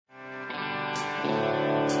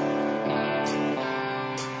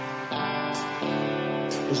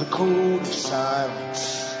There's a code of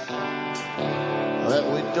silence that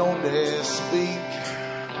we don't dare speak.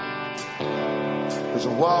 There's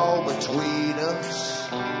a wall between us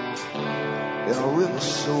and a river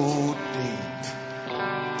so deep.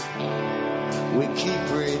 We keep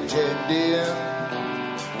pretending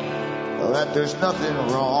that there's nothing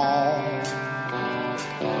wrong.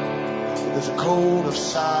 There's a code of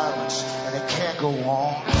silence and it can't go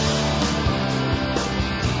on.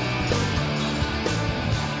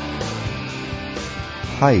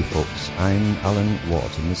 Hi folks, I'm Alan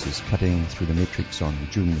Watt and this is Cutting Through the Matrix on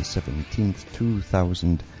June the 17th,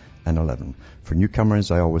 2011. For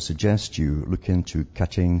newcomers, I always suggest you look into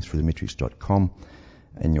cuttingthroughthematrix.com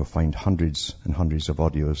and you'll find hundreds and hundreds of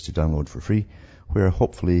audios to download for free, where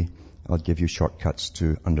hopefully I'll give you shortcuts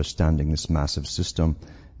to understanding this massive system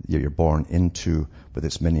that you're born into with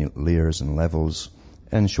its many layers and levels,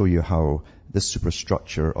 and show you how this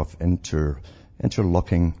superstructure of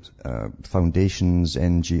interlocking foundations,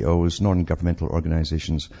 NGOs, non-governmental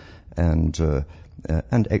organizations, and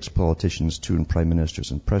ex-politicians too, and prime ministers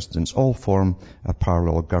and presidents all form a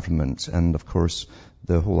parallel government. And of course,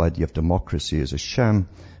 the whole idea of democracy is a sham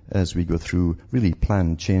as we go through really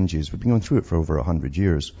planned changes. We've been going through it for over 100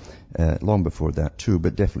 years, long before that too,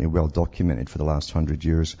 but definitely well documented for the last 100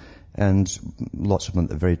 years. And lots of them at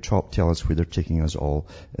the very top tell us where they're taking us all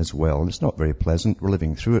as well. And it's not very pleasant. We're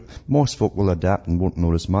living through it. Most folk will adapt and won't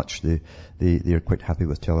notice much. They're quite happy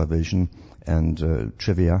with television and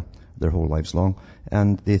trivia their whole lives long.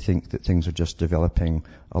 And they think that things are just developing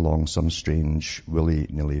along some strange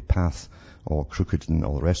willy-nilly path, all crooked and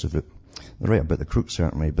all the rest of it. They're right about the crook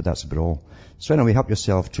certainly, but that's about all. So anyway, help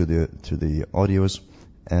yourself to the audios.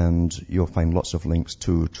 And you'll find lots of links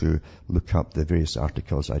too to look up the various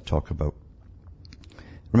articles I talk about.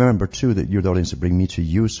 Remember too that you're the audience that bring me to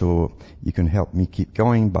you, so you can help me keep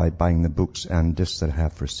going by buying the books and discs that I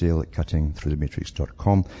have for sale at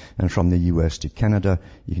cuttingthroughthematrix.com. And from the US to Canada,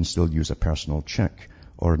 you can still use a personal check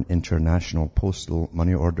or an international postal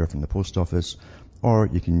money order from the post office, or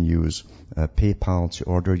you can use PayPal to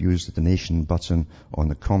order. Use the donation button on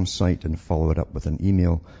the com site and follow it up with an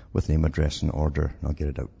email with name, address and order, and I'll get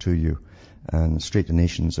it out to you. And straight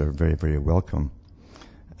donations are very, very welcome.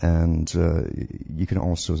 And you can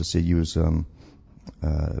also, as I say, use the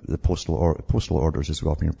postal orders as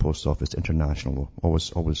well from your post office. International,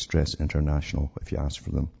 always stress international if you ask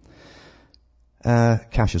for them.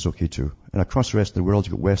 Cash is okay too. And across the rest of the world,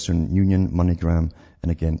 you've got Western Union, MoneyGram,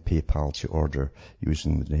 and again, PayPal to order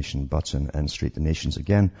using the donation button. And straight donations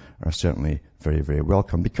again are certainly very, very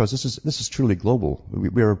welcome, because this is truly global.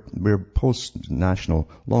 We're post-national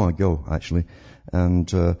long ago, actually.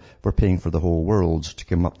 And we're paying for the whole world to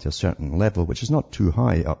come up to a certain level, which is not too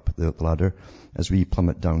high up the ladder. As we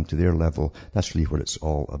plummet down to their level, that's really what it's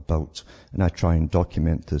all about. And I try and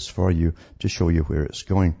document this for you to show you where it's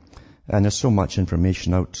going. And there's so much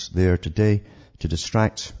information out there today to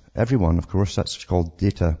distract everyone. Of course, that's called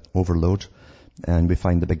data overload. And we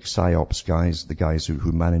find the big psyops guys, the guys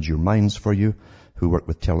who manage your minds for you, who work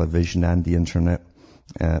with television and the internet,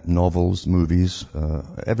 novels, movies,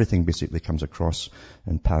 everything basically comes across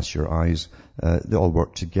and past your eyes. They all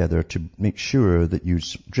work together to make sure that you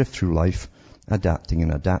drift through life,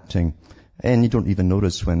 adapting. And you don't even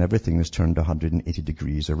notice when everything is turned 180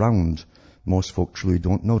 degrees around. Most folk truly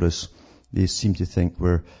don't notice. They seem to think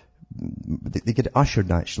they get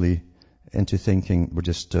ushered actually into thinking we're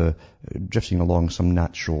just drifting along some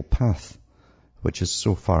natural path, which is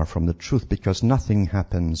so far from the truth, because nothing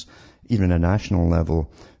happens, even at a national level,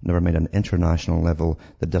 never mind an international level,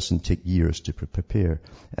 that doesn't take years to prepare.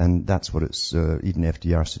 And that's what it's, even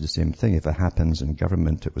FDR said the same thing. If it happens in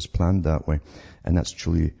government, it was planned that way. And that's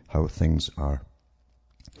truly how things are.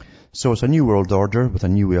 So it's a new world order with a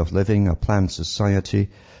new way of living, a planned society.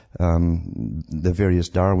 The various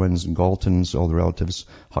Darwins and Galtons, all the relatives,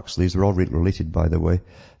 Huxleys, they're all related, by the way,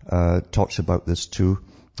 talks about this too.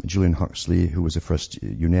 Julian Huxley, who was the first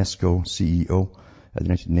UNESCO CEO at the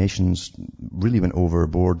United Nations, really went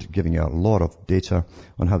overboard, giving out a lot of data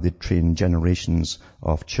on how they train generations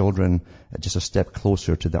of children just a step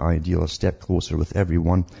closer to the ideal, a step closer with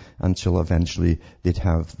everyone, until eventually they'd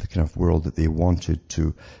have the kind of world that they wanted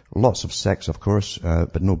to. Lots of sex, of course,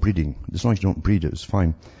 but no breeding. As long as you don't breed, it was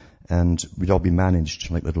fine. And we'd all be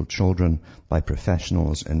managed like little children by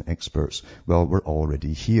professionals and experts. Well, we're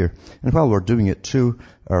already here. And while we're doing it too,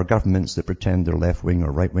 our governments that pretend they're left-wing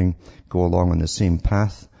or right-wing go along on the same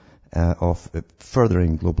path of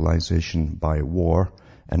furthering globalization by war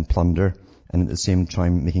and plunder, and at the same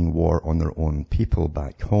time making war on their own people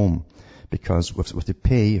back home. because with the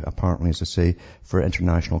pay, apparently, as I say, for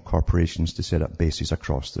international corporations to set up bases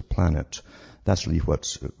across the planet. That's really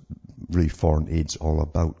what really foreign aid's all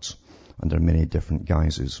about, under many different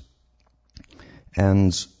guises.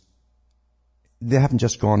 And they haven't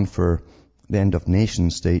just gone for the end of nation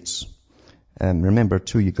states. Remember,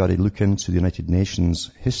 too, you've got to look into the United Nations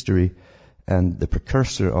history and the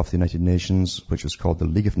precursor of the United Nations, which was called the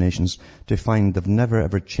League of Nations, to find they've never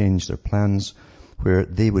ever changed their plans, where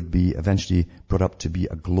they would be eventually brought up to be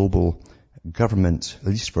a global government, at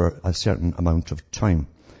least for a certain amount of time.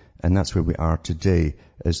 And that's where we are today,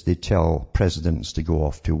 as they tell presidents to go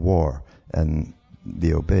off to war, and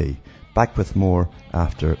they obey. Back with more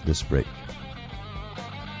after this break.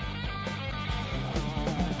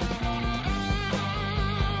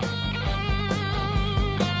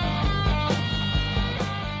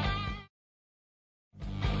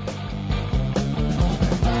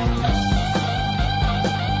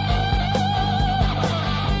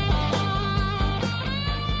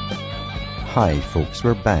 Hi folks,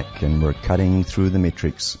 we're back and we're cutting through the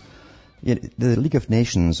matrix. The League of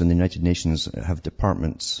Nations and the United Nations have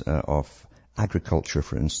departments of agriculture,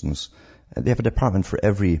 for instance. They have a department for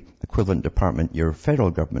every equivalent department your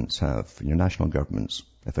federal governments have, your national governments,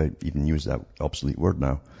 if I even use that obsolete word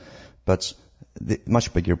now. But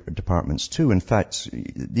much bigger departments too. In fact,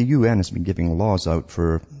 the UN has been giving laws out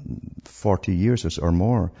for 40 years or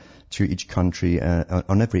more to each country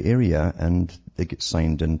on every area, and they get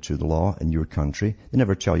signed into the law in your country. They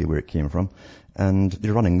never tell you where it came from. And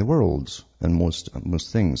they're running the world in most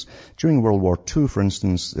things. During World War II, for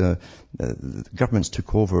instance, governments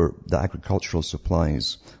took over the agricultural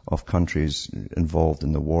supplies of countries involved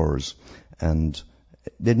in the wars, and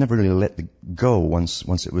they'd never really let it go once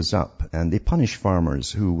it was up. And they punished farmers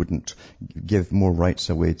who wouldn't give more rights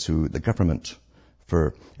away to the government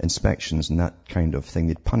for inspections and that kind of thing.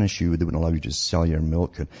 They'd punish you. They wouldn't allow you to sell your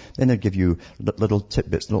milk. And then they'd give you little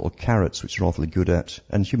tidbits, little carrots, which you're awfully good at.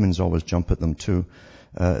 And humans always jump at them too.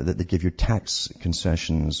 That they give you tax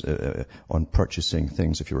concessions on purchasing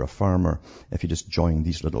things if you're a farmer, if you just join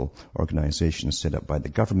these little organizations set up by the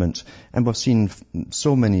government. And we've seen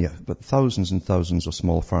so many, but thousands and thousands of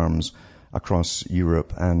small farms across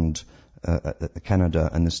Europe and Canada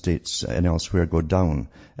and the States and elsewhere go down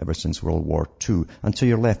ever since World War II, until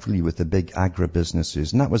you're left really with the big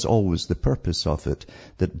agribusinesses. And that was always the purpose of it,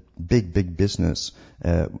 that big business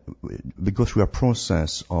would go through a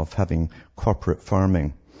process of having corporate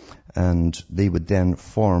farming, and they would then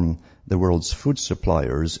form the world's food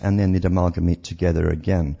suppliers, and then they'd amalgamate together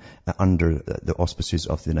again under the auspices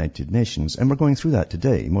of the United Nations. And we're going through that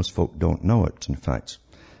today. Most folk don't know it, in fact.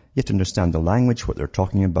 You have to understand the language, what they're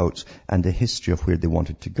talking about, and the history of where they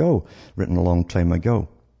wanted to go, written a long time ago.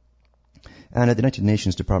 And at the United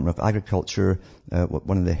Nations Department of Agriculture,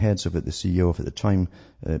 one of the heads of it, the CEO of it at the time,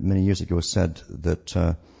 many years ago, said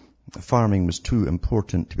that farming was too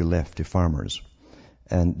important to be left to farmers.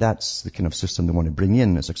 And that's the kind of system they want to bring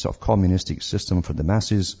in, as a sort of communistic system for the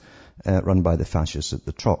masses, run by the fascists at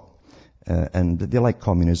the top. And they like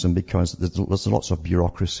communism because there's lots of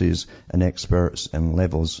bureaucracies and experts and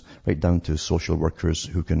levels, right down to social workers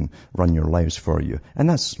who can run your lives for you. And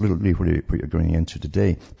that's really what you're going into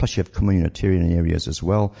today. Plus you have communitarian areas as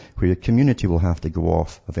well, where your community will have to go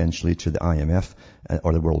off eventually to the IMF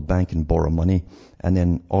or the World Bank and borrow money. And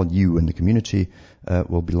then all you in the community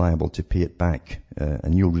will be liable to pay it back.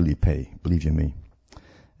 And you'll really pay, believe you me.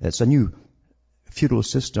 It's a new feudal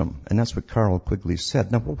system, and that's what Carroll Quigley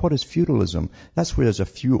said. Now, what is feudalism? That's where there's a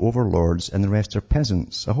few overlords and the rest are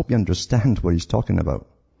peasants. I hope you understand what he's talking about.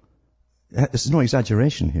 There's no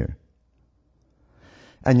exaggeration here.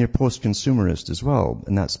 And you're post-consumerist as well,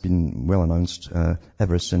 and that's been well announced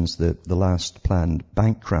ever since the last planned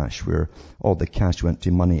bank crash, where all the cash went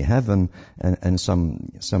to money heaven, and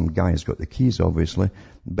some guys got the keys, obviously,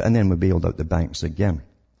 and then we bailed out the banks again.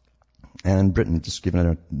 And Britain had just given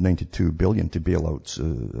another $92 billion to bail out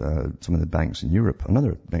some of the banks in Europe.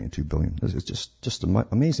 Another $92 billion. It's just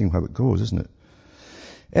amazing how it goes, isn't it?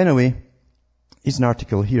 Anyway, here's an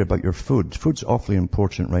article here about your food. Food's awfully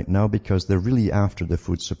important right now because they're really after the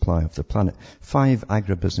food supply of the planet. 5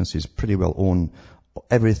 agribusinesses pretty well own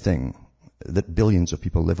everything that billions of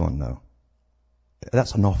people live on now.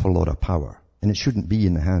 That's an awful lot of power. And it shouldn't be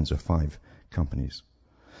in the hands of 5 companies.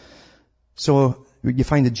 So you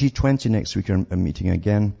find the G20 next week are meeting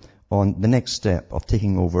again on the next step of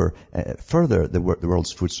taking over further the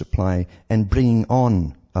world's food supply and bringing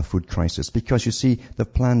on a food crisis. Because you see,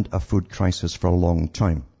 they've planned a food crisis for a long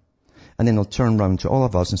time. And then they'll turn around to all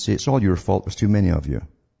of us and say, it's all your fault, there's too many of you.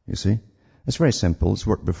 You see? It's very simple, it's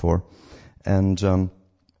worked before. And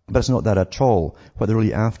But it's not that at all. What they're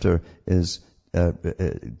really after is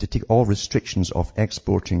to take all restrictions of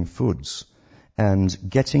exporting foods and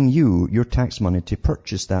getting your tax money to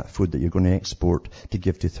purchase that food that you're going to export to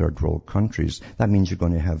give to third world countries. That means you're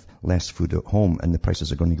going to have less food at home and the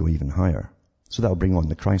prices are going to go even higher. So that'll bring on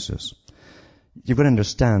the crisis. You've got to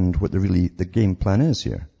understand what the game plan is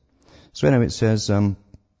here. So anyway, it says,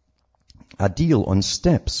 a deal on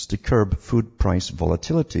steps to curb food price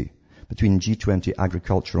volatility between G20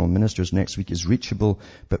 agricultural ministers next week is reachable,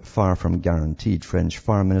 but far from guaranteed, French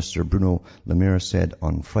Foreign Minister Bruno Le Maire said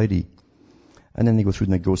on Friday. And then they go through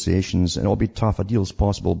the negotiations, and it'll be tough. A deal's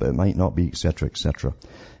possible, but it might not be, etc., etc.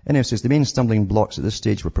 Anyway, it says the main stumbling blocks at this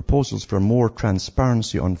stage were proposals for more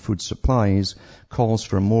transparency on food supplies, calls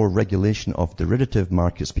for more regulation of derivative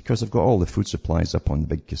markets, because they've got all the food supplies up on the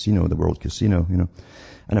big casino, the World Casino,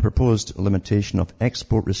 and a proposed limitation of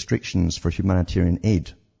export restrictions for humanitarian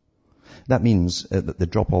aid. That means that they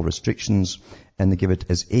drop all restrictions and they give it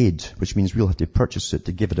as aid, which means we'll have to purchase it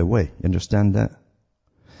to give it away. You understand that?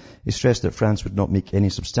 He stressed that France would not make any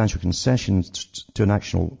substantial concessions to an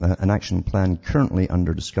action plan currently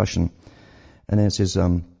under discussion. And then it says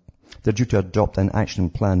they're due to adopt an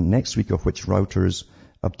action plan next week, of which Reuters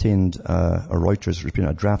obtained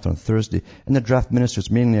a draft on Thursday. And the draft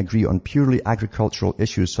ministers mainly agree on purely agricultural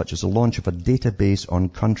issues, such as the launch of a database on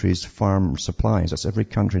countries' farm supplies. That's every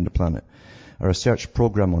country on the planet. A research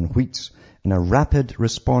program on wheat and a rapid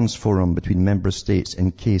response forum between member states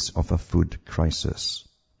in case of a food crisis.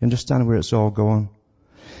 You understand where it's all going?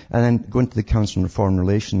 And then going to the Council on Foreign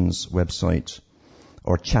Relations website,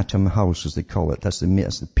 or Chatham House as they call it. That's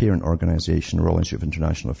the parent organization, Royal Institute of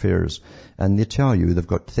International Affairs. And they tell you they've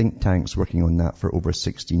got think tanks working on that for over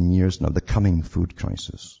 16 years now, the coming food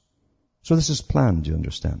crisis. So this is planned, you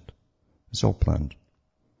understand? It's all planned.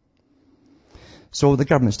 So the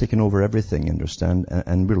government's taken over everything, you understand,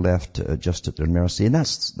 and we're left just at their mercy. And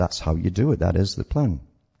that's how you do it. That is the plan.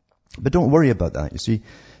 But don't worry about that, you see.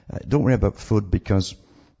 Don't worry about food, because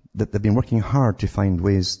they've been working hard to find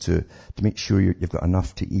ways to make sure you've got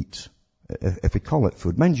enough to eat. If we call it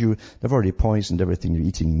food. Mind you, they've already poisoned everything you're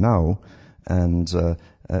eating now, and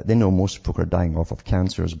they know most folk are dying off of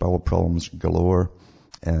cancers, bowel problems galore,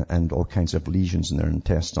 and all kinds of lesions in their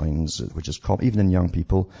intestines, which is common, even in young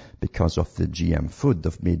people, because of the GM food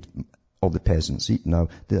they've made all the peasants eat. Now,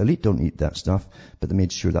 the elite don't eat that stuff, but they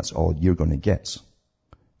made sure that's all you're going to get.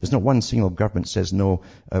 There's not one single government says, no,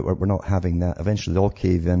 we're not having that. Eventually they'll all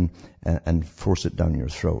cave in and force it down your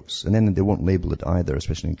throats. And then they won't label it either,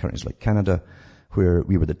 especially in countries like Canada, where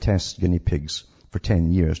we were the test guinea pigs for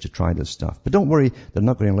 10 years to try this stuff. But don't worry, they're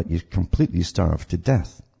not going to let you completely starve to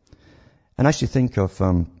death. And I actually think of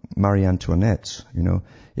Marie Antoinette, a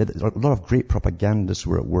lot of great propagandists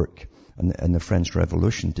were at work in the French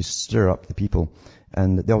Revolution to stir up the people.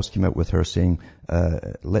 And they always came out with her saying,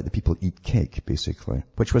 let the people eat cake, basically,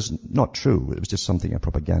 which was not true. It was just something a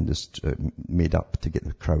propagandist made up to get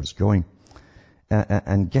the crowds going.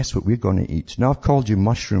 And guess what we're going to eat? Now, I've called you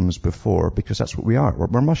mushrooms before, because that's what we are.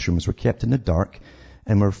 We're mushrooms. We're kept in the dark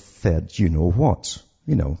and we're fed you know what.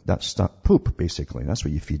 That's that poop, basically. That's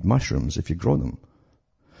what you feed mushrooms if you grow them.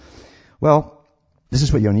 Well, this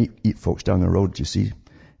is what you're going to eat, folks, down the road, you see.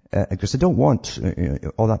 Because they don't want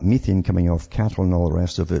all that methane coming off cattle and all the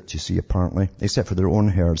rest of it, you see, apparently, except for their own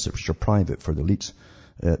herds, which are private for the elite.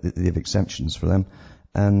 They have exemptions for them.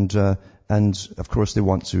 And of course, they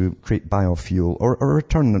want to create biofuel or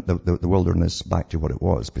return the wilderness back to what it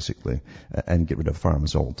was, basically, and get rid of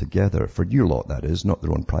farms altogether. For your lot, that is, not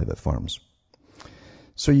their own private farms.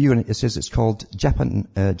 So it says it's called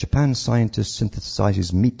Japan scientist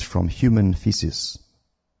synthesizes meat from human feces.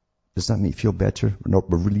 Does that make you feel better? We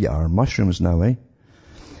really are mushrooms now, eh?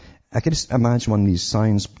 I can just imagine one of these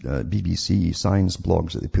science, BBC science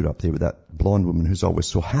blogs that they put up there with that blonde woman who's always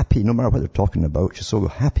so happy, no matter what they're talking about, she's so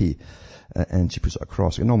happy, and she puts it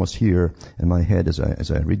across. I can almost hear in my head as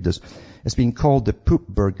I read this. It's been called the poop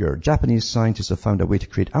burger. Japanese scientists have found a way to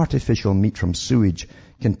create artificial meat from sewage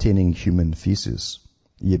containing human feces.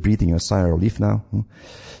 Are you breathing a sigh of relief now?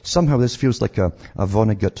 Somehow this feels like a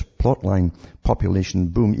Vonnegut plotline. Population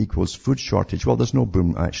boom equals food shortage. Well, there's no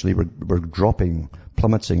boom, actually. We're dropping,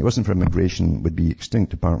 plummeting. It wasn't for immigration, would be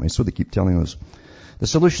extinct, apparently. So they keep telling us. The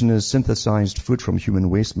solution is synthesized food from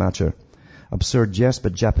human waste matter. Absurd, yes,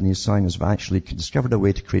 but Japanese scientists have actually discovered a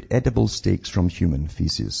way to create edible steaks from human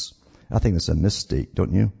feces. I think that's a mistake,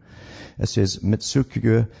 don't you? It says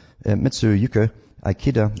Mitsuyuki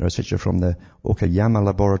Ikeda, a researcher from the Okayama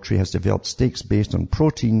laboratory, has developed steaks based on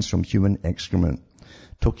proteins from human excrement.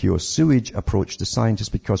 Tokyo's sewage approached the scientists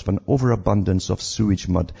because of an overabundance of sewage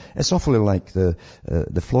mud. It's awfully like the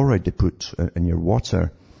fluoride they put in your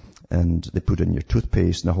water. and they put in your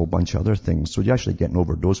toothpaste and a whole bunch of other things. So you actually get an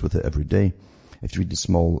overdose with it every day. If you read the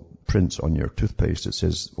small print on your toothpaste, it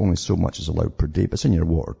says only so much is allowed per day, but it's in your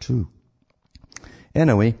water too.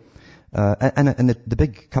 Anyway, and the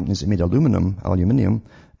big companies that made aluminium,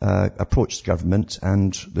 approached government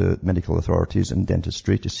and the medical authorities and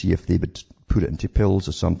dentistry to see if they would put it into pills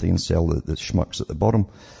or something and sell the schmucks at the bottom.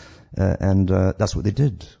 And that's what they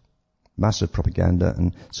did. Massive propaganda.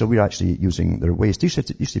 And so we're actually using their waste. You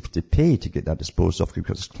used to have to pay to get that disposed of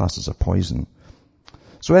because it's classed as a poison.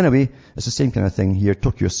 So anyway, it's the same kind of thing here.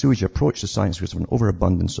 Tokyo Sewage approached the science because of an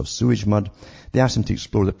overabundance of sewage mud. They asked them to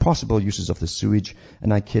explore the possible uses of the sewage,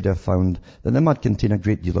 and Ikeda found that the mud contained a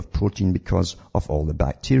great deal of protein because of all the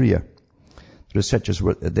bacteria. The researchers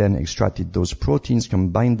then extracted those proteins,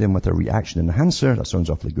 combined them with a reaction enhancer, that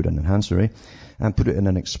sounds awfully good, an enhancer, eh? And put it in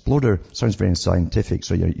an exploder, sounds very scientific,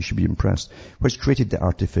 so you should be impressed, which created the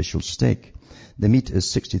artificial steak. The meat is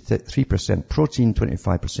 63% protein,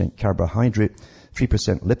 25% carbohydrate,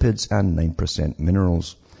 3% lipids, and 9%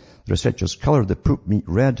 minerals. The researchers colored the poop meat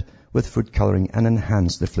red with food coloring and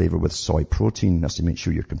enhanced the flavor with soy protein. That's to make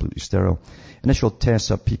sure you're completely sterile. Initial tests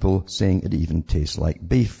have people saying it even tastes like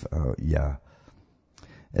beef. Yeah.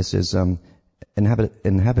 It says,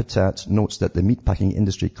 Inhabitat notes that the meatpacking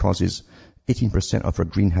industry causes 18% of our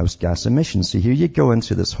greenhouse gas emissions. So here you go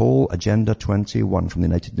into this whole Agenda 21 from the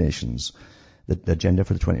United Nations, the agenda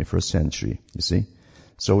for the 21st century, you see.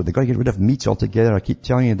 So they've got to get rid of meat altogether. I keep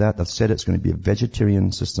telling you that. They've said it's going to be a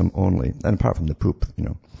vegetarian system only, and apart from the poop, you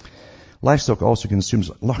know. Livestock also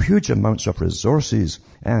consumes huge amounts of resources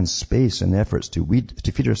and space and efforts to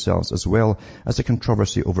feed ourselves, as well as the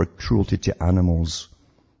controversy over cruelty to animals.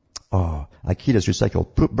 Ikeda's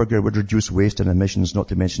recycled poop burger would reduce waste and emissions, not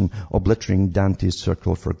to mention obliterating Dante's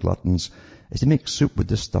circle for gluttons. Is to make soup with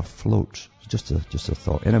this stuff float. Just a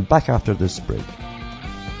thought. And I'm back after this break.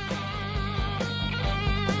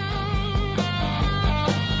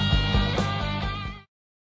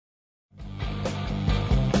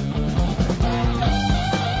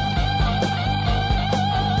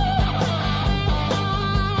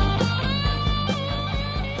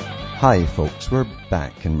 Hi folks, we're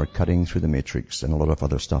back and we're cutting through the matrix and a lot of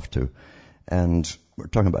other stuff too. And we're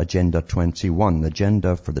talking about Agenda 21, the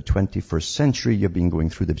agenda for the 21st century. You've been going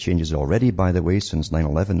through the changes already, by the way, since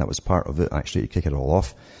 9/11. That was part of it, actually, to kick it all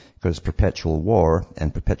off. Because perpetual war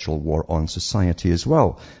and perpetual war on society as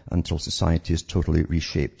well, until society is totally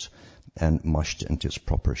reshaped and mushed into its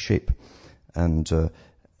proper shape. And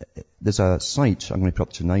there's a site I'm going to put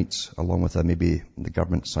up tonight, along with maybe the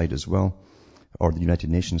government site as well, or the United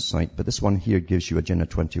Nations site. But this one here gives you Agenda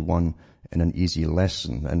 21 in an easy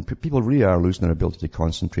lesson. And people really are losing their ability to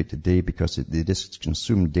concentrate today because they just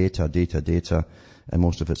consume data, and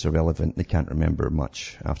most of it's irrelevant. They can't remember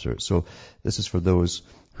much after it. So this is for those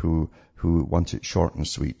who want it short and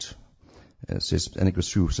sweet. It says, and it goes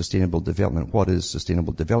through sustainable development. What is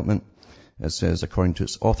sustainable development? It says, according to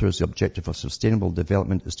its authors, the objective of sustainable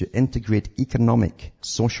development is to integrate economic,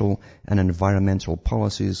 social, and environmental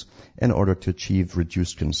policies in order to achieve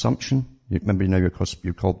reduced consumption. Remember now you're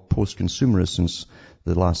called post-consumerist since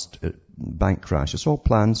the last bank crash. It's all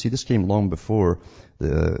planned. See, this came long before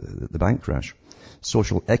the bank crash.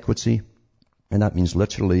 Social equity, and that means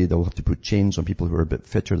literally they'll have to put chains on people who are a bit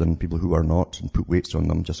fitter than people who are not and put weights on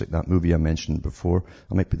them, just like that movie I mentioned before.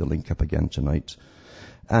 I might put the link up again tonight.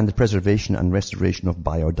 And the preservation and restoration of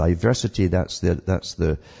biodiversity.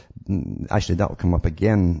 Actually that will come up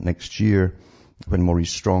again next year when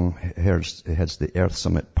Maurice Strong heads the Earth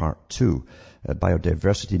Summit Part 2.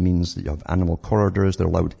 Biodiversity means that you have animal corridors. They're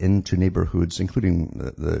allowed into neighborhoods,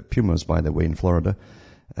 including the pumas, by the way, in Florida,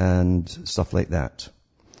 and stuff like that.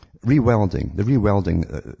 The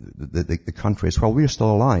countries, while we're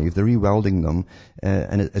still alive, they're rewelding them,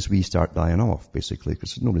 and as we start dying off, basically,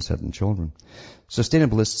 because nobody's having children.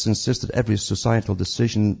 Sustainabilists insist that every societal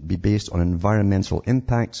decision be based on environmental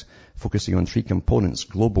impact, focusing on three components: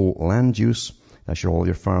 global land use, that's all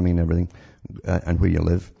your farming and everything, and where you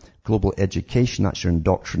live; global education, that's your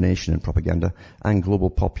indoctrination and propaganda; and global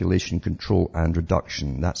population control and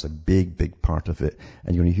reduction. That's a big, big part of it.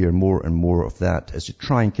 And you're going to hear more and more of that as you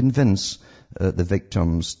try and convince the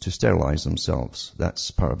victims to sterilize themselves.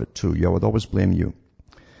 That's part of it too. I would always blame you.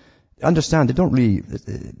 Understand,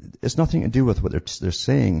 it's nothing to do with what they're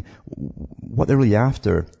saying. What they're really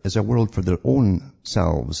after is a world for their own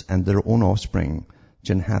selves and their own offspring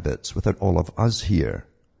to inhabit without all of us here.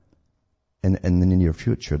 In the near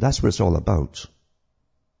future. That's what it's all about.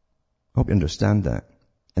 I hope you understand that.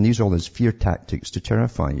 And use all those fear tactics to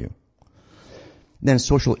terrify you. Then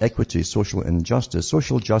social equity, social injustice.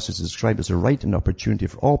 Social justice is described as a right and opportunity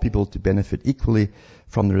for all people to benefit equally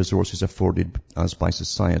from the resources afforded us by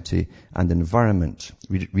society and environment.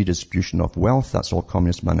 Redistribution of wealth, that's all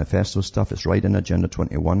Communist Manifesto stuff. It's right in Agenda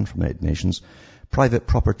 21 from the United Nations. Private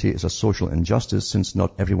property is a social injustice since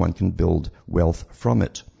not everyone can build wealth from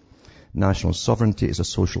it. National sovereignty is a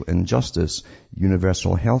social injustice.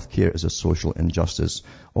 Universal health care is a social injustice,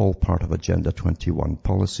 all part of Agenda 21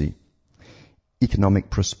 policy. Economic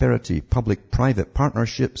prosperity, public-private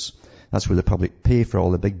partnerships. That's where the public pay for all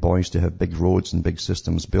the big boys to have big roads and big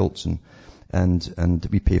systems built, and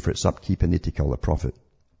we pay for its upkeep and they take all the profit.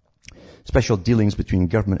 Special dealings between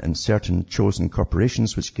government and certain chosen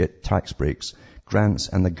corporations which get tax breaks, grants,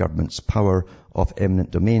 and the government's power of eminent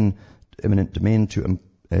domain to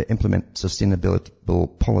implement sustainable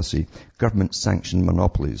policy. Government-sanctioned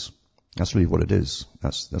monopolies. That's really what it is.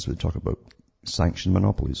 That's what they talk about. Sanctioned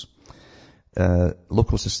monopolies.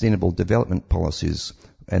 Local sustainable development policies,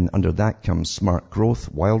 and under that comes smart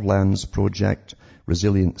growth, wildlands project,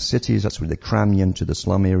 resilient cities. That's where they cram you into the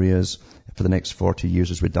slum areas for the next 40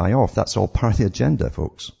 years as we die off. That's all part of the agenda,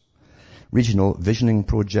 folks. Regional visioning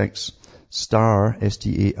projects, STAR,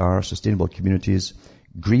 S-T-A-R, sustainable communities,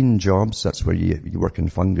 green jobs, that's where you work in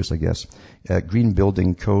fungus, I guess, green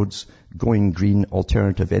building codes, going green,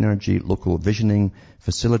 alternative energy, local visioning,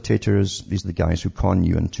 facilitators, these are the guys who con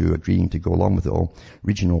you into agreeing to go along with it all,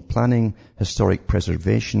 regional planning, historic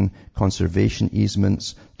preservation, conservation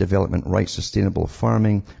easements, development rights, sustainable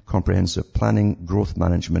farming, comprehensive planning, growth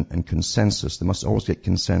management, and consensus. They must always get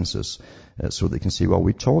consensus so they can say, well,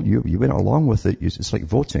 we told you, you went along with it. It's like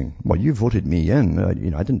voting. Well, you voted me in.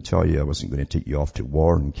 I didn't tell you I wasn't going to take you off to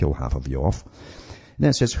war and kill half of you off. And then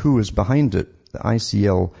it says who is behind it. The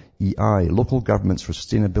ICLEI, Local Governments for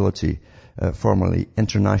Sustainability, formerly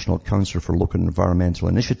International Council for Local Environmental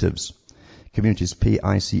Initiatives. Communities pay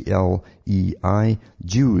ICLEI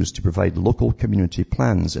dues to provide local community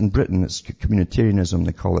plans. In Britain, it's communitarianism,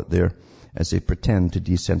 they call it there, as they pretend to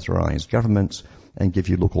decentralize governments and give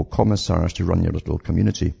you local commissars to run your little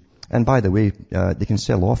community. And by the way, they can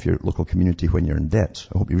sell off your local community when you're in debt.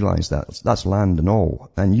 I hope you realize that. That's land and all.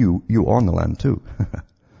 And you own the land too.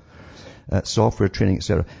 Software training,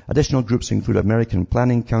 etc. Additional groups include American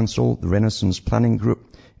Planning Council, the Renaissance Planning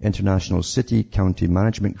Group, International City County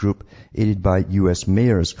Management Group, aided by U.S.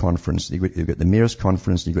 Mayors Conference. You've got the Mayors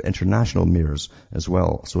Conference, and you've got International Mayors as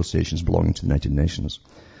well, associations belonging to the United Nations.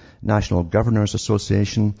 National Governors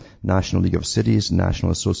Association, National League of Cities,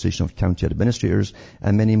 National Association of County Administrators,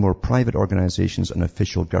 and many more private organizations and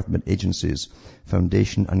official government agencies.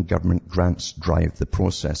 Foundation and government grants drive the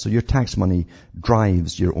process. So your tax money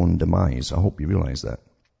drives your own demise. I hope you realize that.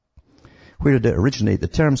 Where did it originate? The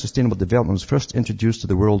term sustainable development was first introduced to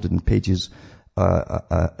the world in pages of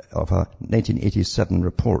a 1987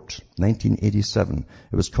 report. 1987.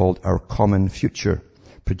 It was called Our Common Future,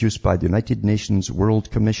 produced by the United Nations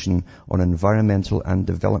World Commission on Environmental and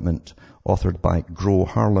Development, authored by Gro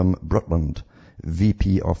Harlem Brundtland,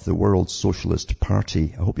 VP of the World Socialist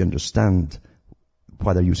Party. I hope you understand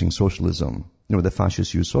why they're using socialism. You know, the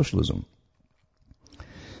fascists use socialism.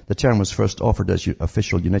 The term was first offered as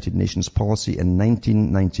official United Nations policy in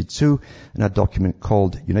 1992 in a document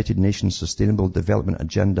called United Nations Sustainable Development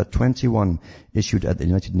Agenda 21, issued at the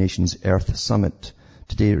United Nations Earth Summit,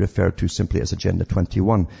 today referred to simply as Agenda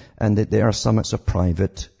 21. And they are summits of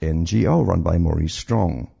private NGO run by Maurice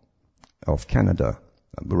Strong of Canada.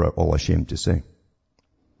 We're all ashamed to say.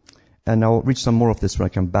 And I'll read some more of this when I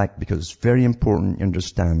come back, because it's very important you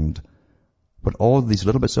understand what all these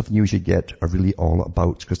little bits of news you get are really all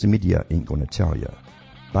about, because the media ain't going to tell you.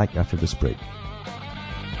 Back after this break.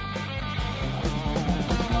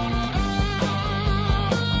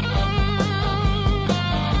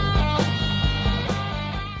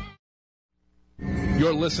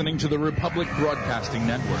 You're listening to the Republic Broadcasting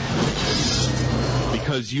Network,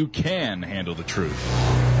 because you can handle the truth.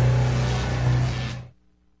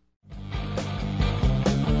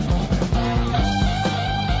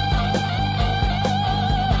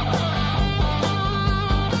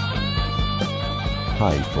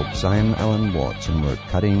 Hi folks, I'm Alan Watt and we're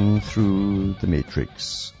cutting through the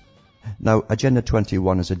matrix. Now, Agenda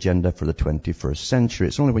 21 is agenda for the 21st century.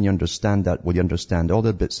 It's only when you understand that will you understand all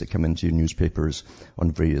the bits that come into your newspapers on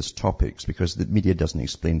various topics, because the media doesn't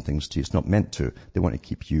explain things to you. It's not meant to. They want to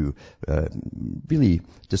keep you really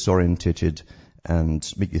disorientated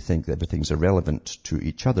and make you think that everything's irrelevant to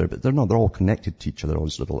each other. But they're not. They're all connected to each other, all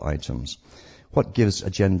these little items. What gives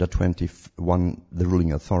Agenda 21 the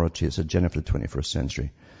ruling authority? It's agenda for the 21st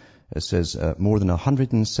century. It says more than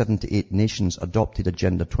 178 nations adopted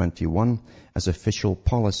Agenda 21 as official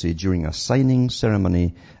policy during a signing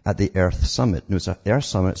ceremony at the Earth Summit. Now, Earth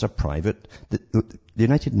Summit, it's a private, the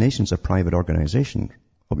United Nations is a private organization.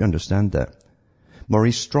 Hope you understand that.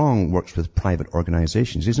 Maurice Strong works with private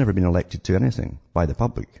organizations. He's never been elected to anything by the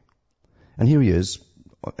public. And here he is,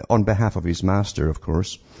 on behalf of his master, of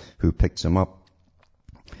course, who picked him up,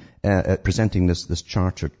 presenting this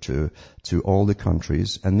charter to all the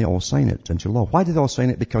countries, and they all sign it into law. Why do they all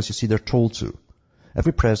sign it? Because, you see, they're told to.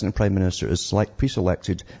 Every president and prime minister is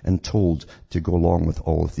pre-selected and told to go along with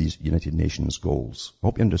all of these United Nations goals. I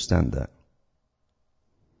hope you understand that.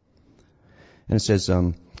 And it says,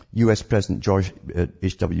 U.S. President George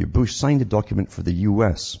H.W. Bush signed a document for the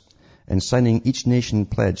U.S. and signing each nation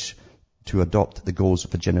pledge to adopt the goals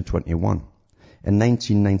of Agenda 21. In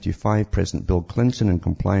 1995, President Bill Clinton, in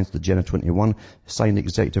compliance with Agenda 21, signed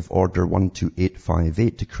Executive Order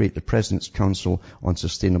 12858 to create the President's Council on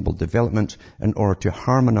Sustainable Development in order to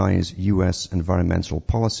harmonize U.S. environmental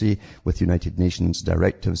policy with United Nations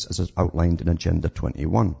directives as outlined in Agenda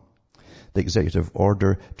 21. The executive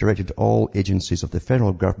order directed all agencies of the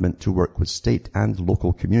federal government to work with state and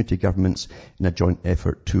local community governments in a joint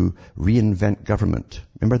effort to reinvent government.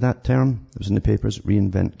 Remember that term? It was in the papers,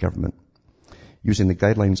 reinvent government. Using the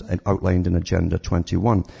guidelines outlined in Agenda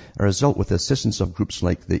 21. A result, with the assistance of groups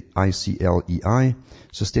like the ICLEI,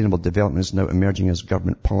 sustainable development is now emerging as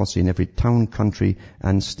government policy in every town, country,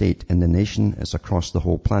 and state in the nation. It's across the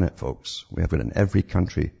whole planet, folks. We have it in every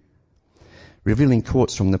country. Revealing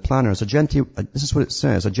quotes from the planners, this is what it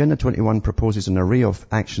says. Agenda 21 proposes an array of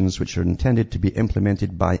actions which are intended to be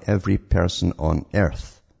implemented by every person on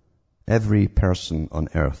earth. Every person on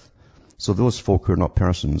earth. So those folk who are not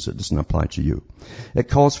persons, it doesn't apply to you. It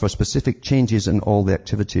calls for specific changes in all the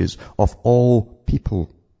activities of all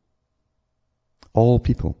people. All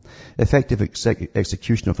people. Effective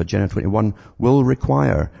execution of Agenda 21 will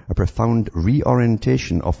require a profound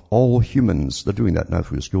reorientation of all humans. They're doing that now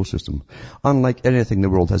through the school system. Unlike anything the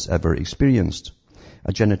world has ever experienced.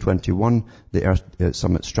 Agenda 21, the Earth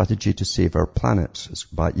Summit Strategy to Save Our Planet.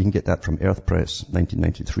 You can get that from Earth Press,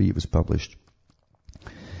 1993 it was published.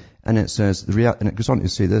 And it says, and it goes on to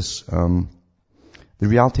say this, the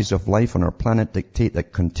realities of life on our planet dictate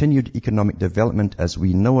that continued economic development as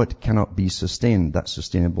we know it cannot be sustained. That's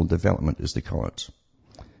sustainable development, as they call it.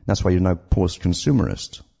 That's why you're now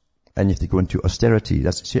post-consumerist. And you have to go into austerity.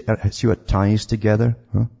 See how it ties together?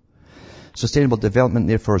 Huh? Sustainable development,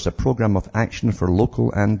 therefore, is a program of action for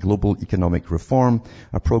local and global economic reform,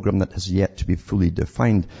 a program that has yet to be fully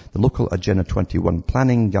defined. The local Agenda 21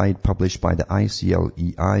 planning guide published by the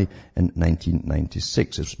ICLEI in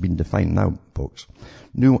 1996 has been defined now, folks.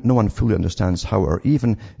 No one fully understands how or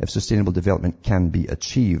even if sustainable development can be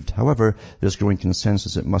achieved. However, there's growing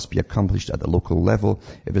consensus it must be accomplished at the local level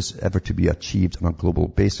if it's ever to be achieved on a global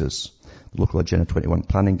basis. The local Agenda 21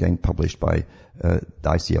 planning guide published by the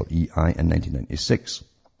ICLEI in 1996.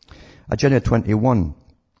 Agenda 21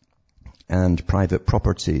 and private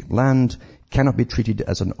property. Land cannot be treated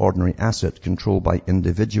as an ordinary asset controlled by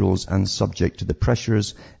individuals and subject to the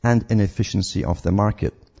pressures and inefficiency of the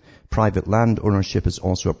market. Private land ownership is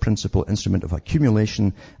also a principal instrument of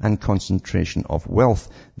accumulation and concentration of wealth,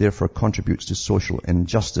 therefore contributes to social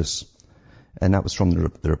injustice. And that was from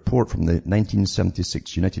the report from the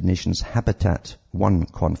 1976 United Nations Habitat 1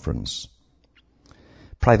 conference.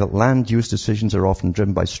 Private land use decisions are often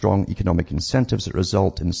driven by strong economic incentives that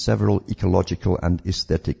result in several ecological and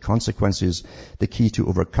aesthetic consequences. The key to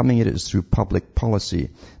overcoming it is through public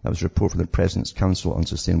policy. That was a report from the President's Council on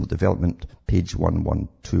Sustainable Development, page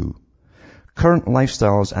 112. Current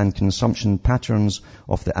lifestyles and consumption patterns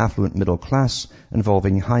of the affluent middle class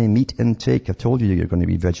involving high meat intake. I told you you're going to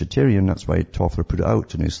be vegetarian. That's why Toffler put it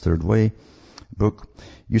out in his Third Way book.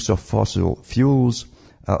 Use of fossil fuels,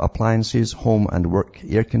 appliances, home and work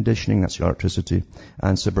air conditioning, that's your electricity,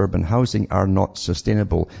 and suburban housing are not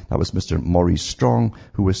sustainable. That was Mr. Maurice Strong,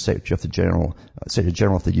 who was Secretary General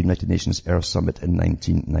of the United Nations Earth Summit in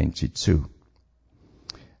 1992.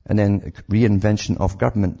 And then reinvention of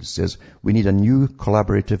government says we need a new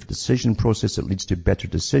collaborative decision process that leads to better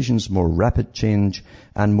decisions, more rapid change,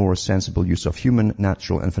 and more sensible use of human,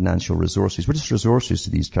 natural, and financial resources. We're just resources to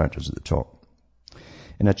these characters at the top.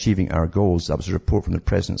 In achieving our goals, that was a report from the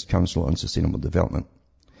President's Council on Sustainable Development.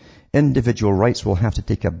 Individual rights will have to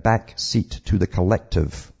take a back seat to the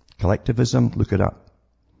collective. Collectivism, look it up.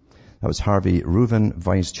 That was Harvey Reuven,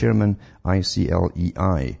 Vice Chairman,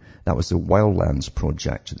 ICLEI. That was the Wildlands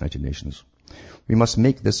Project at the United Nations. We must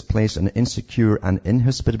make this place an insecure and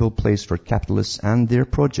inhospitable place for capitalists and their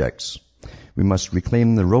projects. We must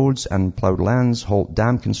reclaim the roads and plowed lands, halt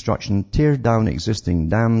dam construction, tear down existing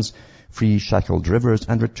dams, free shackled rivers,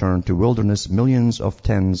 and return to wilderness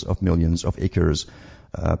tens of millions of acres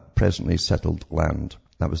presently settled land.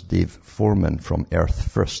 That was Dave Foreman from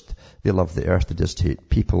Earth First. They love the earth, they just hate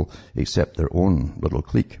people except their own little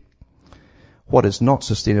clique. What is not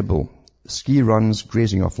sustainable? Ski runs,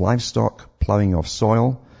 grazing of livestock, plowing of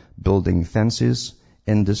soil, building fences,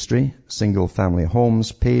 industry, single-family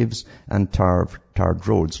homes, paves and tarred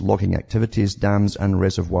roads, logging activities, dams and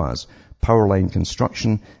reservoirs, power line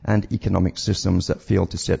construction, and economic systems that fail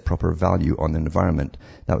to set proper value on the environment.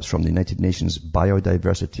 That was from the United Nations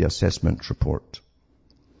Biodiversity Assessment Report.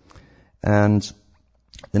 And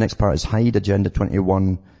the next part is HIDE, Agenda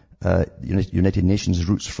 21, United Nations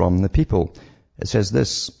Roots from the People. It says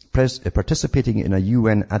this: participating in a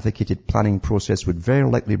UN-advocated planning process would very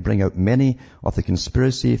likely bring out many of the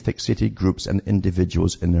conspiracy-fixated groups and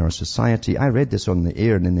individuals in our society. I read this on the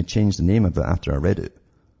air and then they changed the name of it after I read it,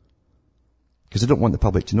 because they don't want the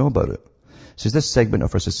public to know about it. It says this segment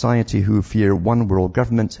of our society who fear one world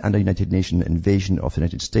government and a United Nations invasion of the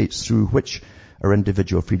United States through which our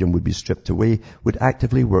individual freedom would be stripped away, would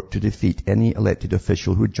actively work to defeat any elected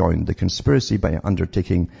official who joined the conspiracy by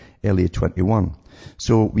undertaking LA 21.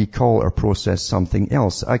 So we call our process something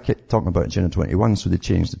else. I kept talking about Agenda 21, so they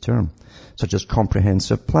changed the term, such as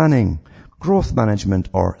comprehensive planning, growth management,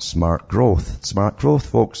 or smart growth. Smart growth,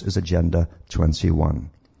 folks, is Agenda 21.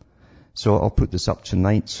 So I'll put this up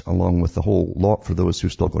tonight along with the whole lot for those who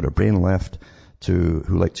still got a brain left, who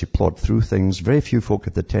like to plod through things. Very few folk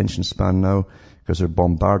have the attention span now because they're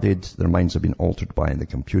bombarded. Their minds have been altered by the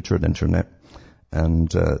computer and internet, and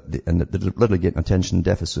they're literally getting attention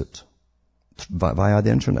deficit via the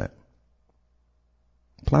internet.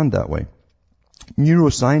 Planned that way.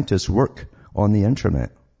 Neuroscientists work on the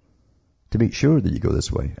internet to make sure that you go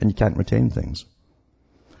this way and you can't retain things.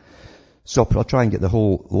 So I'll try and get the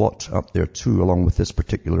whole lot up there too, along with this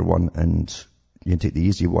particular one, and you can take the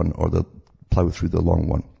easy one or plow through the long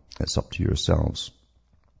one. It's up to yourselves.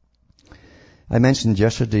 I mentioned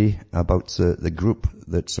yesterday about the group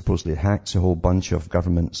that supposedly hacks a whole bunch of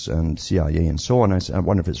governments and CIA and so on. I said, I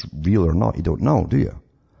wonder if it's real or not. You don't know, do you?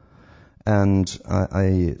 And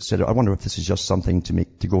I said, I wonder if this is just something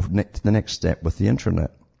to go to the next step with the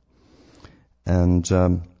internet. And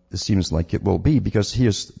it seems like it will be, because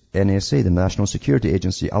here's NSA, the National Security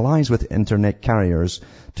Agency, allies with internet carriers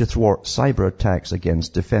to thwart cyber attacks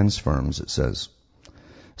against defense firms, it says.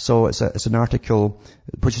 So it's an article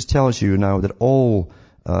which just tells you now that all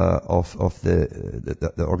of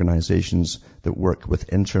the organizations that work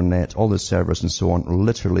with internet, all the servers and so on,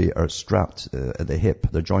 literally are strapped at the hip.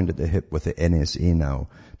 They're joined at the hip with the NSA now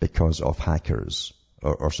because of hackers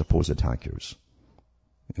or supposed hackers.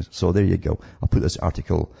 So there you go. I'll put this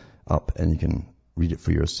article up and you can read it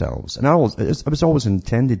for yourselves. And it was always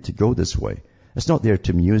intended to go this way. It's not there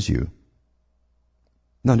to amuse you.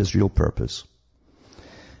 Not its real purpose.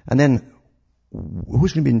 And then,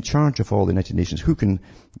 who's going to be in charge of all the United Nations? Who can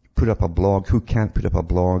put up a blog? Who can't put up a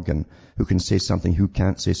blog? And who can say something? Who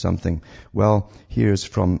can't say something? Well, here's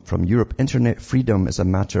from Europe. Internet freedom is a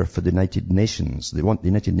matter for the United Nations. The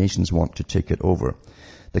United Nations want to take it over.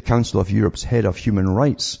 The Council of Europe's head of human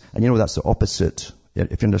rights, and that's the opposite.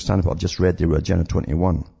 If you understand what I've just read there with Agenda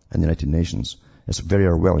 21 and the United Nations, it's very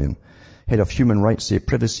Orwellian. Head of human rights say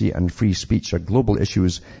privacy and free speech are global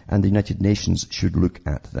issues and the United Nations should look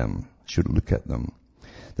at them. The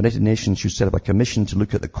United Nations should set up a commission to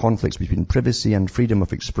look at the conflicts between privacy and freedom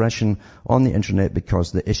of expression on the internet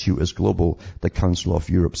because the issue is global, the Council of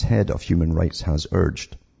Europe's head of human rights has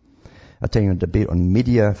urged. Attending a debate on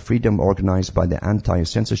media freedom organized by the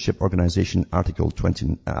anti-censorship organization Article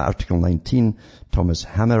 19, Thomas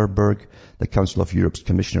Hammerberg, the Council of Europe's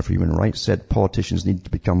Commissioner for Human Rights, said politicians need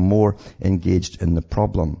to become more engaged in the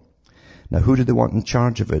problem. Now, who do they want in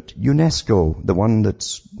charge of it? UNESCO, the one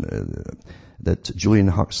that Julian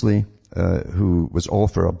Huxley, who was all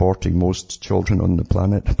for aborting most children on the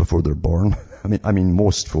planet before they're born. I mean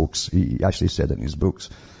most folks. He actually said it in his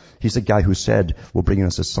books. He's the guy who said we'll bring in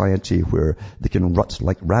a society where they can rut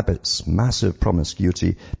like rabbits, massive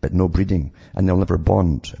promiscuity, but no breeding, and they'll never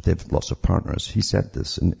bond if they have lots of partners. He said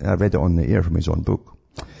this, and I read it on the air from his own book.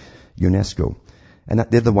 UNESCO. And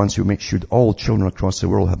they're the ones who make sure all children across the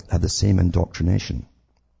world have the same indoctrination.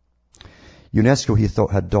 UNESCO, he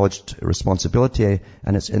thought, had dodged responsibility,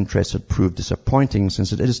 and its interests had proved disappointing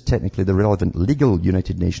since it is technically the relevant legal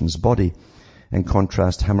United Nations body. In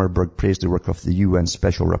contrast, Hammerberg praised the work of the UN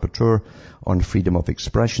Special Rapporteur on Freedom of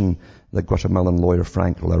Expression, the Guatemalan lawyer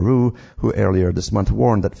Frank LaRue, who earlier this month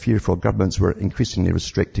warned that fearful governments were increasingly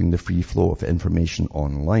restricting the free flow of information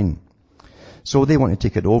online. So they want to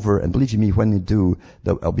take it over, and believe you me, when they do,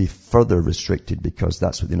 they'll be further restricted, because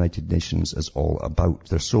that's what the United Nations is all about.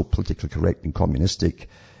 They're so politically correct and communistic,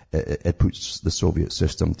 it puts the Soviet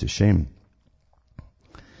system to shame.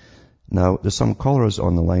 Now, there's some callers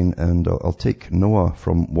on the line, and I'll take Noah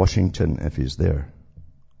from Washington if he's there.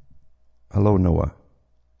 Hello, Noah.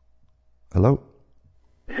 Hello?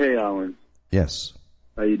 Hey, Alan. Yes.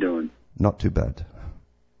 How you doing? Not too bad.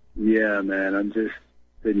 Yeah, man. I'm just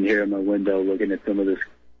sitting here in my window looking at some of this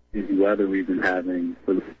crazy weather we've been having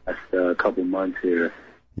for the past couple months here.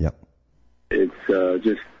 Yep. It's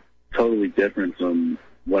just totally different from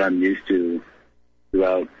what I'm used to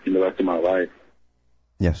throughout the rest of my life.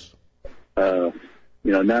 Yes.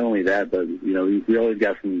 Not only that, but, we always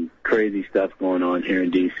got some crazy stuff going on here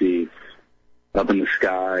in D.C. up in the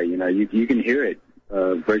sky. You can hear it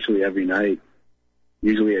virtually every night,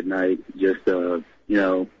 usually at night, just,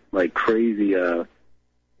 like crazy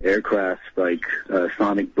aircraft, like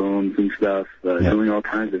sonic booms and stuff, doing all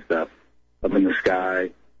kinds of stuff up in the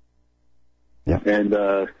sky. Yeah. And,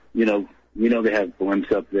 they have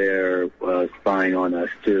blimps up there spying on us,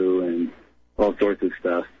 too, and all sorts of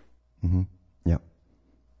stuff. Mm-hmm. Yeah.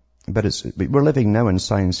 But we're living now in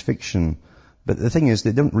science fiction. But the thing is,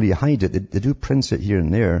 they don't really hide it. They do print it here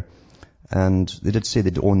and there. And they did say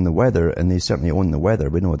they'd own the weather, and they certainly own the weather.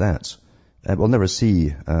 We know that. We'll never see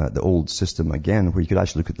the old system again, where you could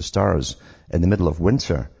actually look at the stars in the middle of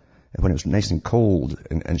winter, when it was nice and cold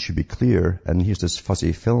and should be clear. And here's this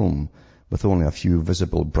fuzzy film with only a few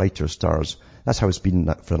visible, brighter stars. That's how it's been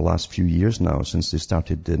for the last few years now, since they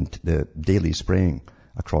started the daily spraying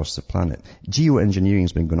across the planet. Geoengineering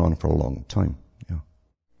has been going on for a long time. Yeah.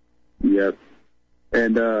 Yep.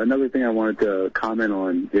 And another thing I wanted to comment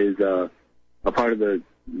on is a part of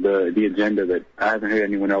the agenda that I haven't heard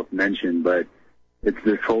anyone else mention, but it's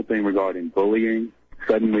this whole thing regarding bullying.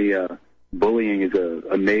 Suddenly, bullying is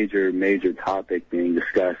a major topic being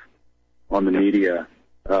discussed on the media,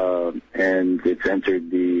 and it's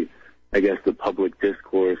entered the public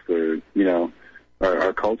discourse, or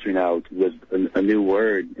our culture now, with a new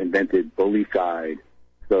word invented, bullycide.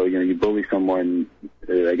 So, you bully someone,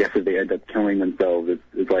 if they end up killing themselves,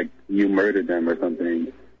 it's like you murdered them or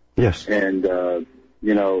something. Yes. And,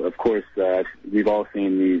 of course, we've all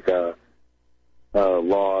seen these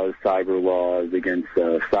laws, cyber laws against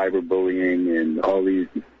cyberbullying and all these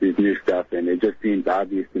new stuff, and it just seems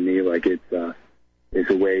obvious to me like it's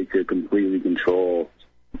a way to completely control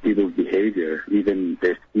people's behavior, even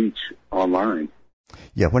their speech online.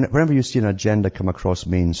 Yeah, whenever you see an agenda come across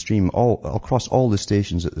mainstream, across all the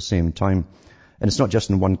stations at the same time, and it's not just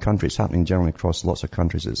in one country, it's happening generally across lots of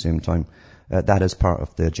countries at the same time, that is part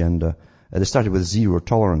of the agenda. They started with zero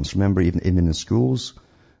tolerance, remember, even in the schools,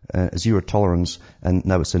 zero tolerance, and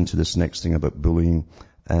now it's into this next thing about bullying,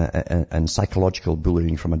 and psychological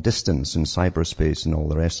bullying from a distance in cyberspace and all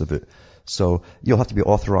the rest of it. So you'll have to be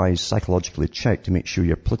authorized, psychologically checked to make sure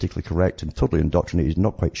you're politically correct and totally indoctrinated,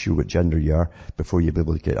 not quite sure what gender you are, before you'll be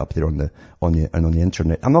able to get up there on the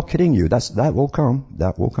internet. I'm not kidding you. That will come.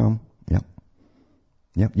 That will come. Yep.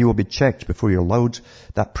 Yep. You will be checked before you're allowed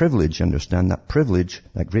that privilege, you understand? That privilege,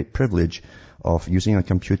 that great privilege of using a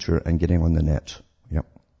computer and getting on the net. Yep.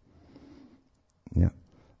 Yep.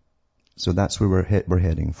 So that's where we're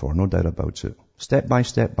heading for, no doubt about it. Step by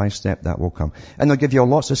step, that will come. And they'll give you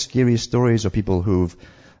lots of scary stories of people who've,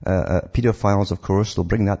 pedophiles, of course, they'll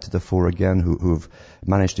bring that to the fore again, who've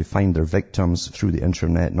managed to find their victims through the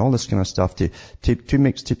internet and all this kind of stuff to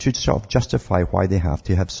sort of justify why they have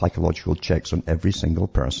to have psychological checks on every single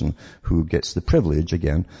person who gets the privilege,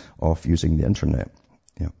 again, of using the internet.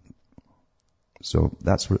 Yeah. So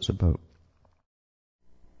that's what it's about.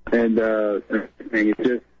 And it's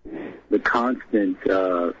just the constant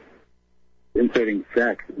inserting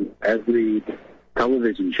sex in every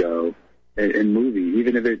television show and movie,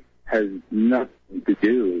 even if it has nothing to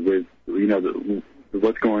do with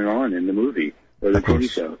what's going on in the movie or the TV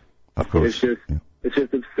show. Of course. It's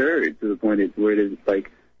just absurd to the point where it is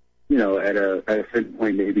like, at a certain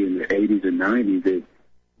point, maybe in the 80s or 90s,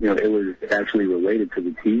 it was actually related to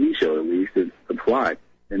the TV show, at least, the plot.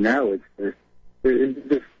 And now it's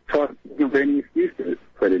just taught any excuse to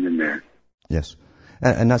put it in there. Yes.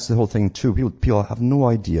 And that's the whole thing too. People have no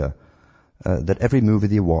idea that every movie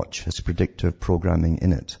they watch has predictive programming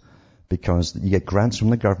in it, because you get grants from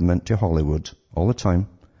the government to Hollywood all the time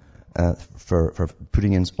for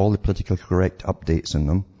putting in all the politically correct updates in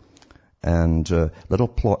them. And little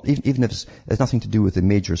plot, even if it's nothing to do with the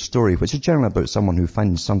major story, which is generally about someone who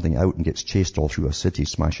finds something out and gets chased all through a city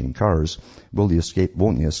smashing cars. Will he escape?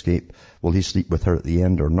 Won't he escape? Will he sleep with her at the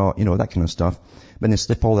end or not? You know, that kind of stuff. But they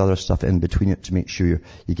slip all the other stuff in between it to make sure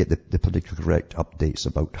you get the politically correct updates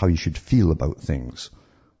about how you should feel about things.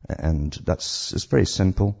 And it's very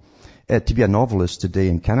simple. To be a novelist today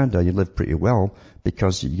in Canada, you live pretty well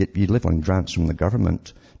because you live on grants from the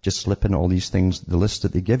government. Just slip in all these things, the list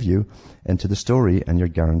that they give you, into the story, and you're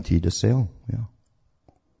guaranteed a sale. Yeah.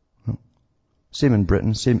 Same in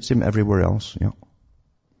Britain, same everywhere else. Yeah.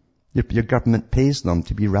 Your government pays them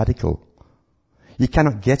to be radical. You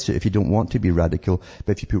cannot get it if you don't want to be radical,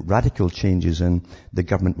 but if you put radical changes in, the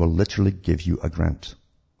government will literally give you a grant.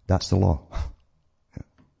 That's the law. Yeah.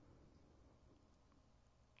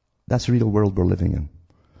 That's the real world we're living in.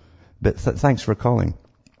 But thanks for calling,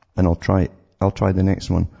 and I'll try the next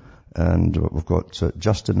one. And we've got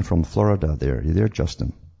Justin from Florida there. Are you there,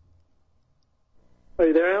 Justin? Are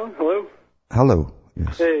you there, Alan? Hello? Hello.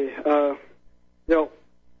 Yes. Hey,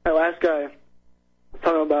 that last guy was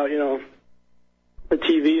talking about, the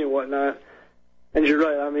TV and whatnot. And you're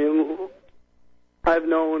right. I mean, I've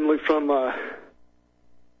known from, I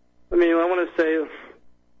want to say,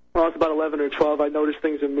 when I was about 11 or 12, I noticed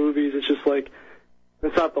things in movies. It's just like,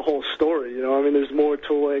 it's not the whole story, there's more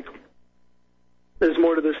to, there's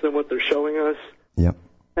more to this than what they're showing us. Yep.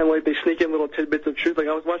 And, they sneak in little tidbits of truth. Like,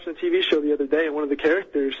 I was watching a TV show the other day, and one of the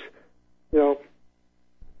characters, he's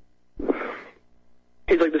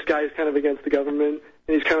like, this guy is kind of against the government,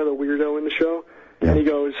 and he's kind of the weirdo in the show. Yeah. And he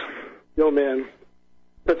goes, yo, man,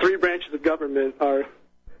 the three branches of government are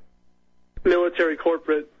military,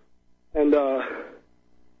 corporate, and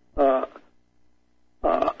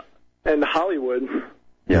Hollywood.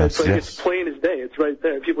 Yes, It's plain as day. It's right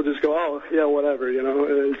there. People just go, oh, yeah, whatever,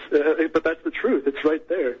 but that's the truth. It's right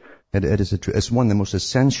there. It is it's one of the most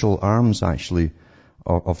essential arms, actually,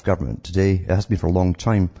 of government today. It has been for a long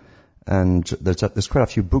time. And there's quite a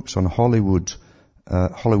few books on Hollywood's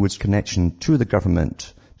connection to the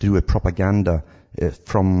government to do with propaganda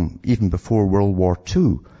from even before World War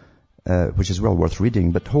II, which is well worth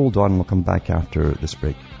reading. But hold on, we'll come back after this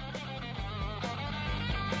break.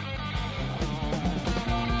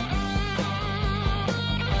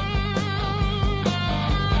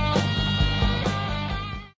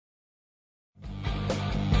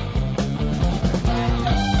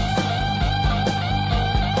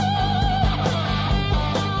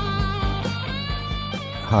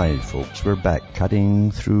 Hi folks, we're back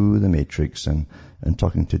cutting through the matrix and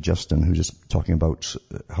talking to Justin, who's just talking about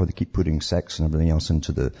how they keep putting sex and everything else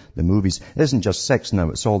into the movies. It isn't just sex now,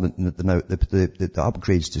 it's all the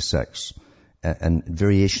upgrades to sex and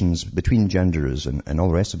variations between genders and all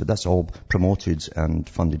the rest of it. That's all promoted and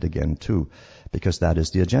funded again too, because that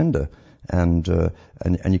is the agenda. And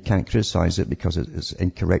you can't criticize it because it's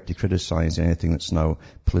incorrect to criticize anything that's now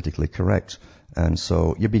politically correct. And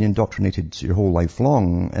so you've been indoctrinated your whole life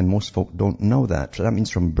long, and most folk don't know that. So that means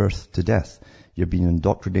from birth to death. You're being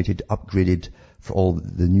indoctrinated, upgraded for all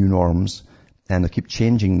the new norms, and they keep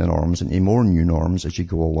changing the norms into more new norms as you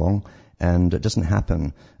go along. And it doesn't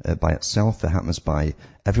happen by itself. It happens by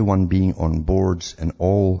everyone being on board in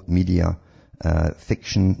all media,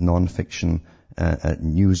 fiction, non-fiction,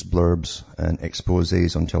 news blurbs and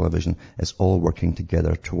exposés on television. It's all working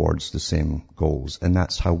together towards the same goals. And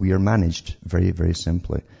that's how we are managed, very, very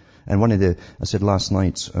simply. And I said last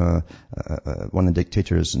night, one of the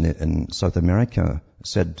dictators in South America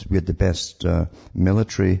said we had the best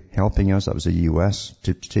military helping us. That was the US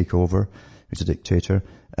to take over. He's a dictator.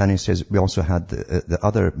 And he says we also had the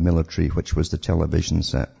other military, which was the television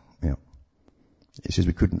set. Yeah. He says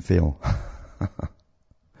we couldn't fail.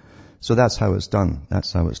 So that's how it's done.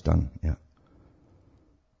 That's how it's done, yeah.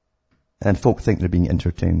 And folk think they're being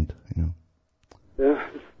entertained, Yeah.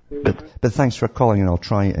 But thanks for calling, and I'll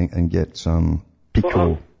try and get some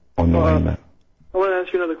Pico on the line. I want to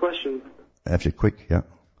ask you another question. If you're quick, yeah.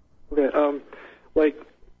 Okay,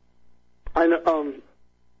 I know,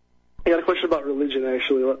 I got a question about religion,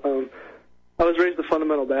 actually. I was raised a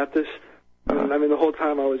fundamental Baptist, and the whole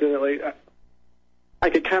time I was in it, I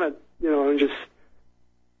could kind of,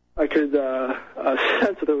 I could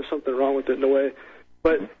sense that there was something wrong with it in a way.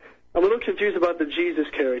 But I'm a little confused about the Jesus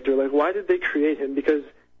character. Why did they create him? Because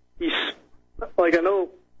he's, I know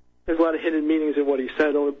there's a lot of hidden meanings in what he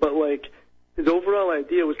said, but, his overall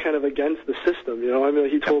idea was kind of against the system,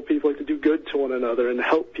 he told people, to do good to one another and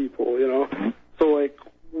help people, So,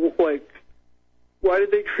 why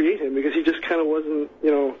did they create him? Because he just kind of wasn't,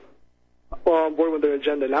 on board with their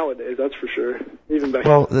agenda nowadays, that's for sure. Even back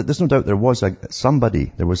Well, there's no doubt there was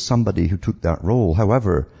somebody who took that role.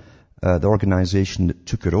 However, the organization that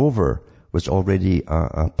took it over was already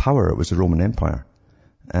a power. It was the Roman Empire.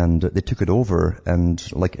 And they took it over, and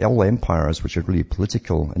like all empires, which are really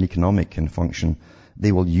political and economic in function,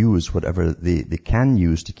 they will use whatever they can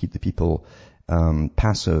use to keep the people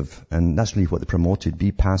passive. And that's really what they promoted: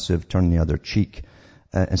 be passive, turn the other cheek.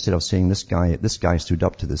 Instead of saying this guy stood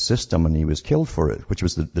up to the system and he was killed for it, which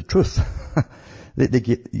was the truth.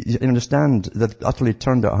 You understand that utterly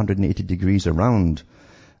turned it 180 degrees around.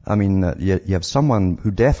 I mean, you have someone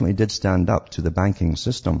who definitely did stand up to the banking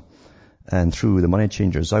system and threw the money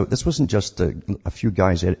changers out. This wasn't just a few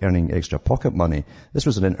guys earning extra pocket money. This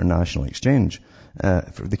was an international exchange.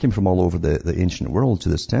 They came from all over the ancient world to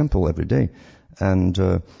this temple every day.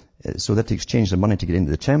 And so that to exchange the money to get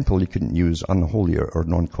into the temple, you couldn't use unholy or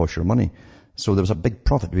non-kosher money. So there was a big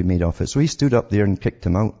profit to be made off it. So he stood up there and kicked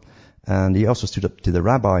him out. And he also stood up to the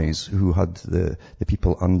rabbis who had the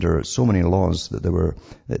people under so many laws that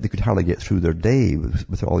they could hardly get through their day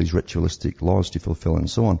with all these ritualistic laws to fulfill and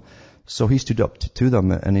so on. So he stood up to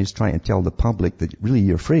them, and he's trying to tell the public that really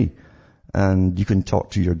you're free and you can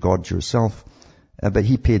talk to your God yourself. But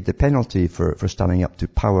he paid the penalty for standing up to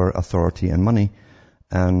power, authority and money.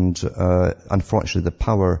 And unfortunately the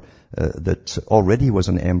power that already was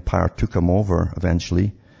an empire took him over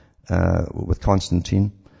eventually with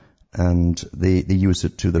Constantine. And they use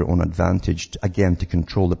it to their own advantage, again, to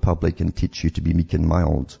control the public and teach you to be meek and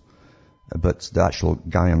mild. But the actual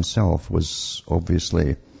guy himself was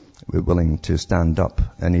obviously willing to stand up,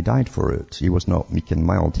 and he died for it. He was not meek and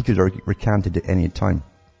mild. He could have recanted at any time.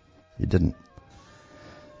 He didn't.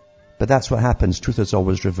 But that's what happens. Truth is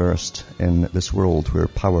always reversed in this world where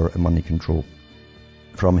power and money control.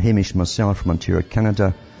 From Hamish myself from Ontario,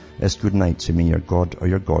 Canada, it's good night to me. Your God or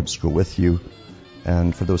your gods go with you.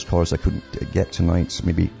 And for those callers I couldn't get tonight,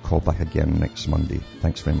 maybe call back again next Monday.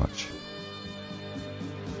 Thanks very much.